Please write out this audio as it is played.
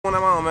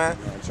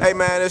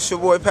man? It's your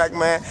boy Pac,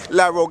 man.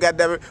 Lyro,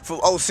 goddammit, from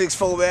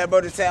 064, man.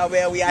 Brother Town,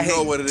 man. We out here.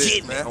 You know what it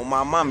is, man. On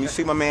my mom, you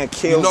see my man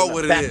Kill you know in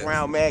what the it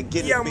background, man.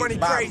 Getting Young Money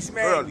Crazy,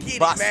 man. Get it,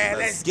 man.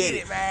 Let's get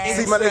it, man.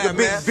 See my nigga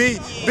man. Big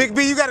B. Big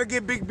B, you gotta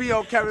get Big B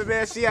on camera,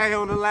 man. She out here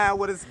on the line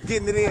with us,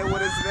 getting it in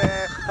with us,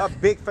 man. Her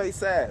big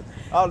face ass.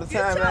 All the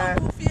time,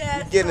 man.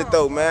 Getting it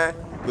though, man.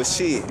 But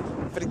shit,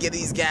 finna get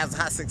these guys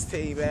hot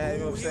 16, man. You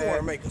know what I'm saying? You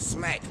wanna make a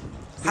smack.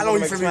 How long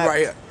you finna be right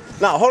here?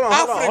 No, hold on.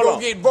 I'm finna go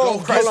get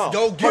Bone Crush.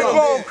 Go get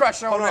Bone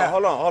Crush on that.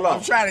 Hold on.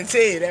 I'm trying to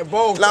tell you that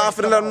Bone Crush. Nah, I'm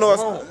finna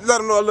let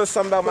them know a little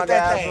something about my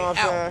guys, you know what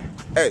I'm saying?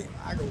 Hey.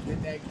 I go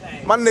get that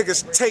thing. My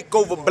niggas take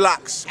over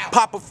blocks.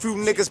 Pop a few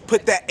niggas,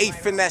 put that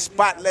eighth in that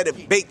spot, let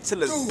it bake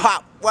till it's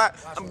pop. What?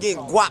 I'm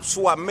getting guap,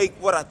 so I make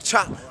what I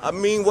chop. I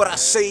mean what I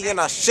say and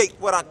I shake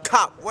what I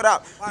cop. What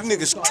up? You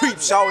niggas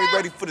creeps, always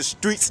ready for the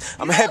streets.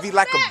 I'm heavy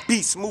like a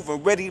beast,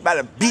 moving ready by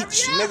the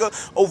beach,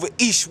 nigga. Over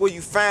east where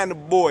you find the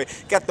boy.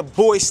 Got the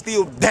boy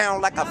still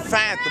down like I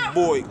find the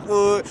boy.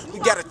 Wood. We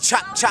got a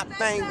chop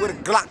thing with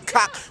a Glock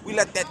cock. We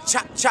let that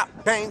chop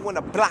bang when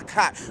the block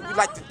hot. We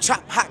like to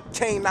chop hot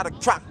cane out of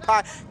crock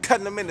pot.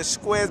 Cutting them into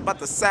squares about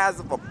the size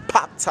of a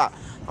pop top.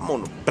 I'm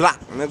on the block,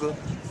 nigga.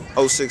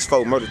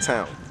 064 Murder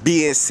Town.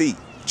 BNC.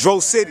 Dro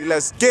City,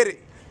 let's get it.